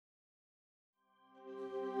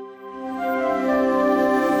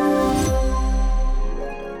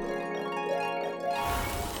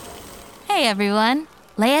everyone.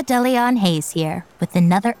 Leia DeLeon Hayes here with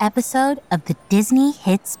another episode of the Disney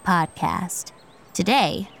Hits Podcast.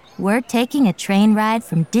 Today, we're taking a train ride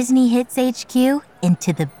from Disney Hits HQ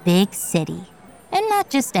into the big city. And not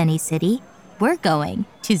just any city, we're going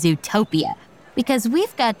to Zootopia because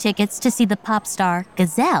we've got tickets to see the pop star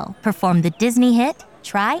Gazelle perform the Disney hit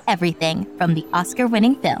Try Everything from the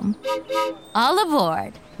Oscar-winning film. All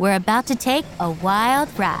aboard, we're about to take a wild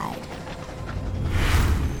ride.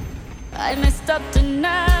 I messed up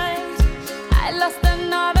tonight. I lost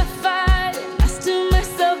another fight. Lost to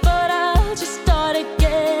myself, but I'll just start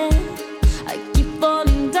again. I keep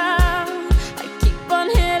falling down. I keep on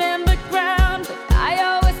hitting the ground. But I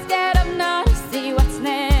always get up now to see what's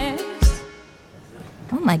next.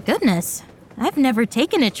 Oh my goodness. I've never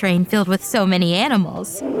taken a train filled with so many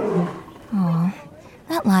animals. Oh,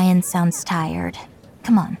 that lion sounds tired.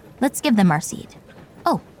 Come on, let's give them our seat.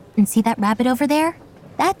 Oh, and see that rabbit over there?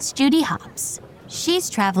 That's Judy Hopps. She's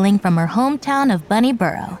traveling from her hometown of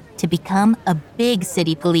Bunnyboro to become a big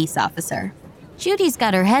city police officer. Judy's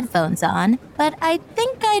got her headphones on, but I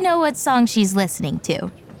think I know what song she's listening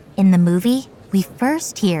to. In the movie, we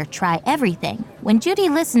first hear Try Everything when Judy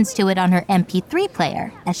listens to it on her MP3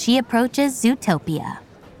 player as she approaches Zootopia.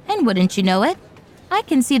 And wouldn't you know it, I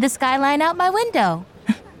can see the skyline out my window.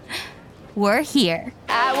 We're here.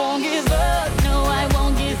 I won't give up, no, I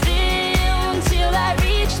won't give in till I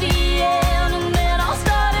reach the end, and then I'll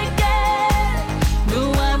start again.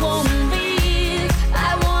 No, I won't leave.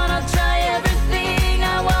 I wanna try everything.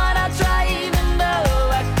 I wanna try even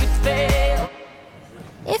though I could fail.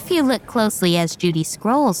 If you look closely as Judy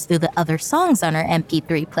scrolls through the other songs on her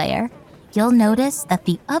MP3 player, you'll notice that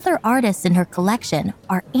the other artists in her collection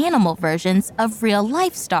are animal versions of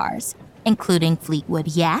real-life stars, including Fleetwood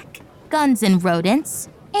Yak, Guns N' Rodents,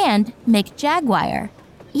 and Mick Jaguar.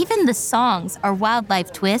 Even the songs are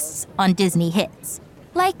wildlife twists on Disney hits,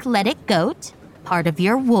 like Let It Goat, Part of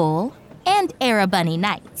Your Wool, and Era Bunny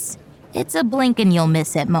Nights. It's a blink and you'll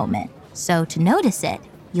miss it moment, so to notice it,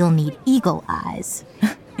 you'll need eagle eyes.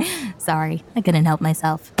 Sorry, I couldn't help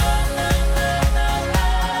myself.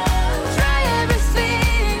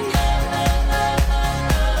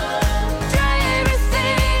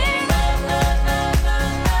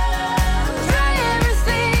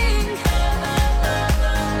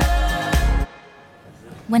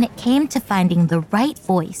 When it came to finding the right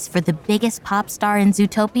voice for the biggest pop star in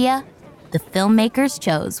Zootopia, the filmmakers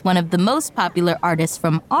chose one of the most popular artists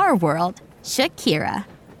from our world, Shakira.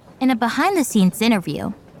 In a behind-the-scenes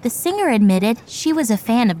interview, the singer admitted she was a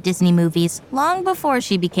fan of Disney movies long before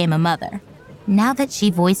she became a mother. Now that she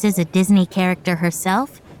voices a Disney character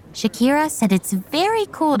herself, Shakira said it's very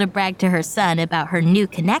cool to brag to her son about her new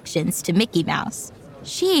connections to Mickey Mouse.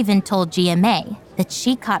 She even told GMA that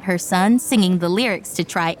she caught her son singing the lyrics to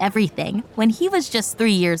Try Everything when he was just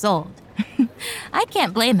 3 years old. I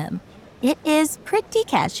can't blame him. It is pretty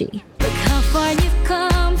catchy. Look how far you've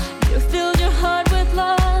come. You filled your heart with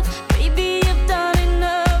love. Baby, you've done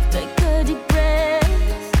enough. Take a deep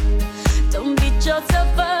breath. Don't beat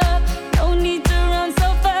yourself up. No need to run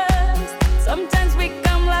so fast. Sometimes we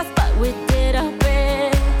come last, but we did our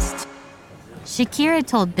best. Shakira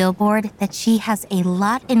told Billboard that she has a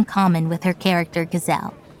lot in common with her character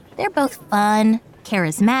Gazelle. They're both fun,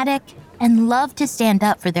 charismatic, and love to stand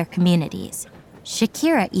up for their communities.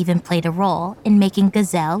 Shakira even played a role in making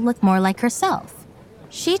Gazelle look more like herself.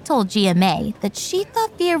 She told GMA that she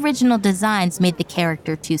thought the original designs made the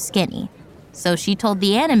character too skinny, so she told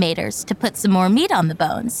the animators to put some more meat on the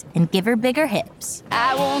bones and give her bigger hips.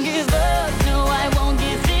 I won't give up, no, I won't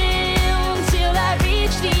give in till I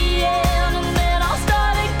reach the end, and then I'll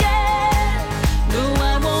start again. No,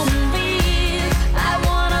 I won't leave. I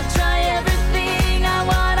wanna try everything. I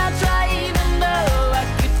wanna try even though I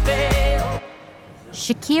could fail.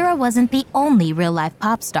 Shakira wasn't the only real-life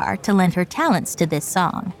pop star to lend her talents to this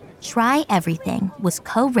song. Try Everything was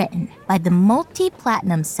co-written by the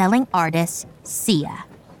multi-platinum selling artist Sia.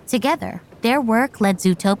 Together, their work led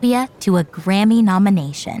Zootopia to a Grammy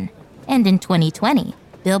nomination. And in 2020,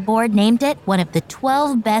 Billboard named it one of the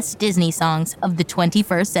 12 best Disney songs of the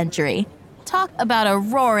 21st century. Talk about a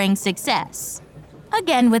roaring success.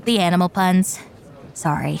 Again with the animal puns.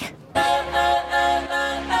 Sorry.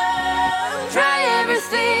 Try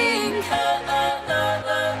everything.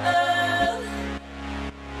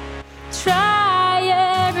 Try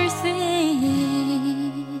everything.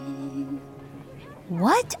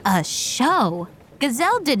 What a show!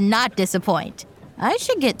 Gazelle did not disappoint. I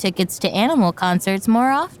should get tickets to animal concerts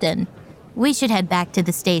more often. We should head back to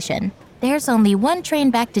the station. There's only one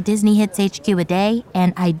train back to Disney Hits HQ a day,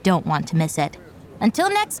 and I don't want to miss it. Until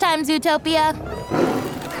next time, Zootopia!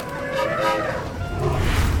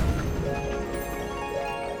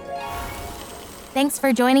 Thanks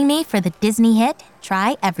for joining me for the Disney hit,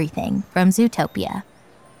 Try Everything from Zootopia.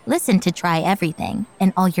 Listen to Try Everything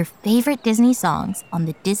and all your favorite Disney songs on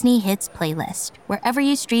the Disney Hits playlist, wherever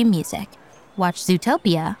you stream music. Watch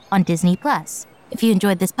Zootopia on Disney+. If you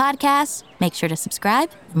enjoyed this podcast, make sure to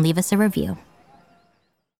subscribe and leave us a review.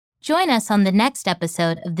 Join us on the next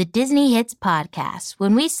episode of the Disney Hits podcast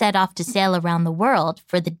when we set off to sail around the world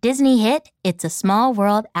for the Disney hit, It's a Small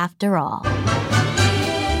World After All.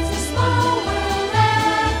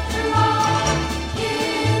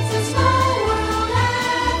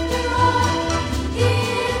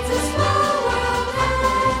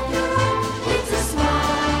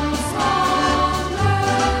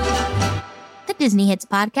 Disney Hits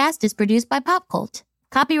podcast is produced by Pop Cult.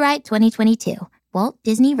 Copyright 2022. Walt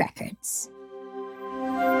Disney Records.